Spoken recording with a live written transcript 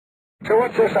So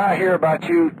what's this I hear about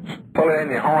you pulling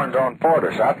in your horns on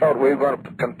Fortas? I thought we were going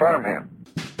to confirm him.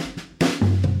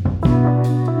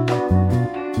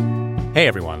 Hey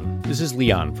everyone, this is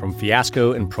Leon from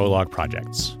Fiasco and Prologue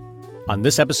Projects. On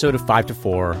this episode of 5 to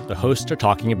 4, the hosts are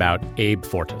talking about Abe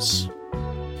Fortas.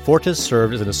 Fortas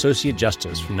served as an Associate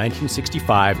Justice from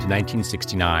 1965 to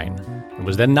 1969 and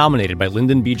was then nominated by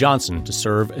Lyndon B. Johnson to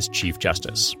serve as Chief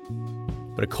Justice.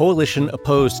 But a coalition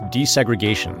opposed to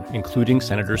desegregation, including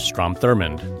Senator Strom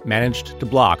Thurmond, managed to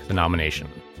block the nomination.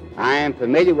 I am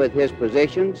familiar with his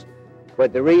positions,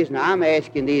 but the reason I'm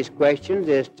asking these questions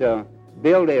is to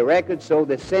build a record so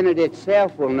the Senate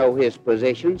itself will know his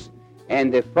positions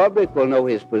and the public will know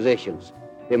his positions.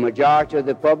 The majority of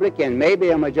the public and maybe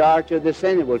a majority of the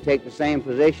Senate will take the same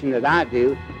position that I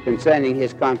do concerning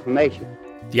his confirmation.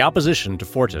 The opposition to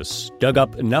Fortas dug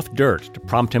up enough dirt to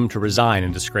prompt him to resign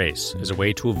in disgrace as a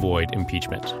way to avoid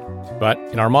impeachment. But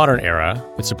in our modern era,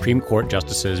 with Supreme Court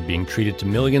justices being treated to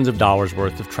millions of dollars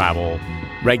worth of travel,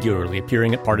 regularly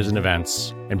appearing at partisan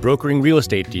events, and brokering real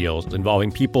estate deals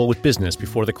involving people with business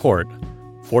before the court,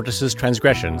 Fortas's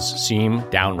transgressions seem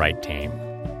downright tame.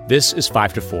 This is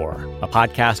 5 to 4, a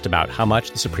podcast about how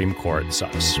much the Supreme Court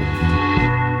sucks.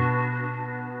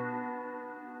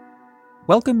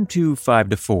 Welcome to 5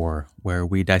 to 4, where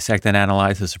we dissect and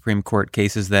analyze the Supreme Court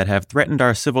cases that have threatened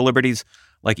our civil liberties,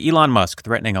 like Elon Musk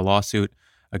threatening a lawsuit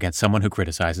against someone who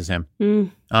criticizes him.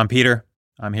 I'm Peter.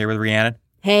 I'm here with Rhiannon.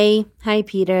 Hey. Hi,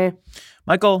 Peter.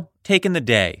 Michael, taking the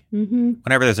day.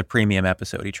 Whenever there's a premium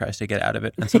episode, he tries to get out of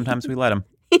it, and sometimes we let him.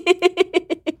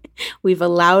 We've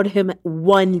allowed him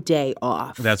one day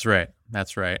off. That's right.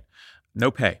 No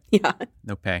pay. Yeah.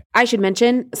 No pay. I should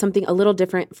mention something a little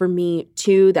different for me,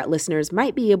 too, that listeners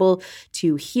might be able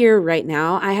to hear right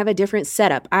now. I have a different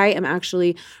setup. I am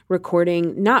actually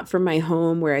recording not from my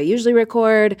home where I usually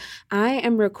record. I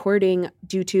am recording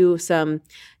due to some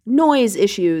noise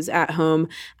issues at home.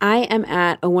 I am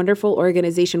at a wonderful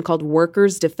organization called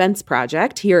Workers Defense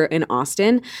Project here in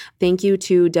Austin. Thank you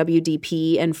to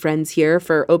WDP and friends here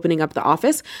for opening up the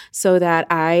office so that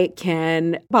I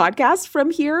can podcast from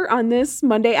here on this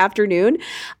Monday afternoon.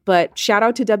 But shout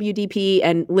out to WDP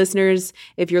and listeners,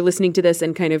 if you're listening to this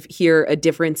and kind of hear a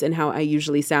difference in how I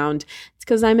usually sound, it's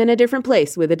because I'm in a different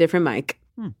place with a different mic.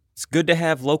 It's good to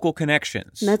have local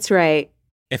connections. That's right.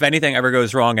 If anything ever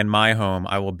goes wrong in my home,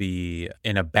 I will be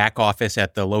in a back office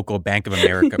at the local Bank of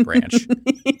America branch.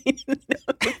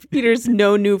 Peter's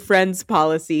no new friends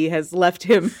policy has left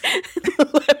him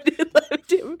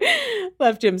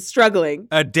left him struggling.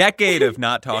 A decade of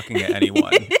not talking to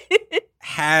anyone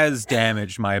has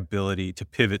damaged my ability to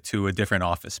pivot to a different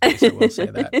office space, I will say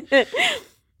that.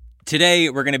 Today,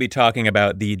 we're going to be talking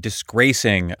about the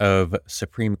disgracing of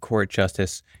Supreme Court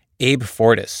Justice Abe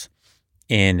Fortas.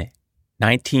 In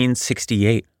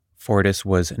 1968, Fortas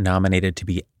was nominated to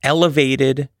be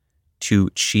elevated to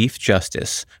Chief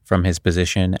Justice from his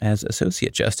position as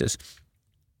Associate Justice.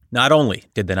 Not only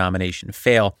did the nomination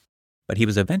fail, but he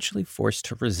was eventually forced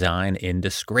to resign in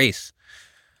disgrace.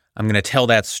 I'm going to tell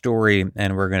that story,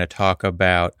 and we're going to talk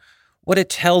about what it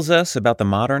tells us about the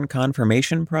modern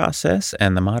confirmation process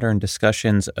and the modern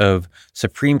discussions of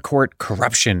Supreme Court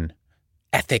corruption,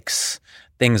 ethics,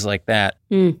 things like that.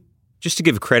 Just to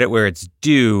give credit where it's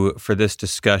due for this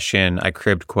discussion, I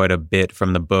cribbed quite a bit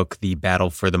from the book The Battle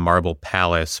for the Marble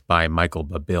Palace by Michael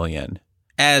Babillion.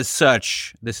 As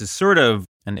such, this is sort of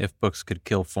an If Books Could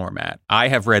Kill format. I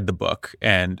have read the book,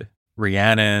 and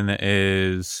Rhiannon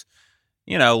is,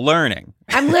 learning.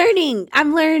 I'm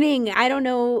learning. I don't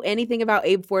know anything about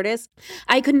Abe Fortas.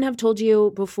 I couldn't have told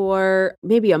you before,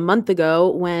 maybe a month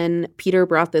ago when Peter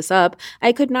brought this up,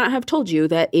 I could not have told you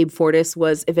that Abe Fortas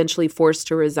was eventually forced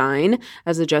to resign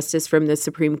as a justice from the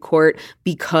Supreme Court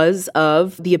because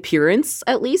of the appearance,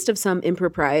 at least, of some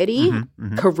impropriety,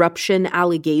 corruption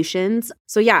allegations.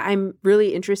 So yeah, I'm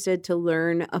really interested to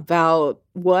learn about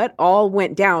what all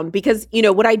went down because,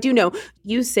 what I do know,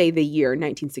 you say the year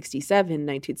 1967,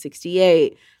 1968,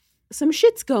 some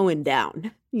shit's going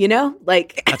down,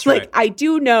 That's right. I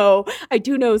do know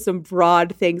some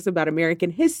broad things about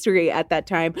American history at that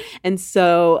time. And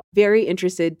so very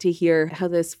interested to hear how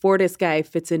this Fortas guy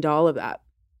fits into all of that.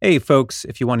 Hey, folks,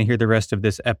 if you want to hear the rest of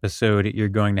this episode, you're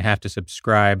going to have to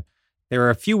subscribe. There are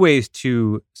a few ways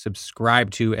to subscribe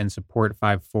to and support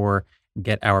 5-4,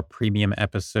 get our premium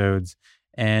episodes.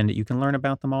 And you can learn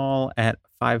about them all at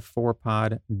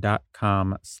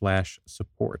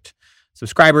 54pod.com/support.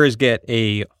 Subscribers get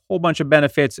a whole bunch of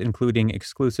benefits, including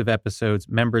exclusive episodes,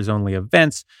 members-only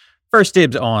events, first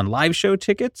dibs on live show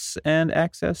tickets, and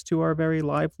access to our very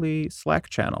lively Slack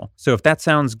channel. So if that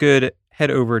sounds good, head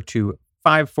over to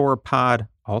 54pod,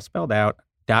 all spelled out,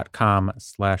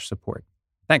 fortas.com/support.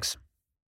 Thanks.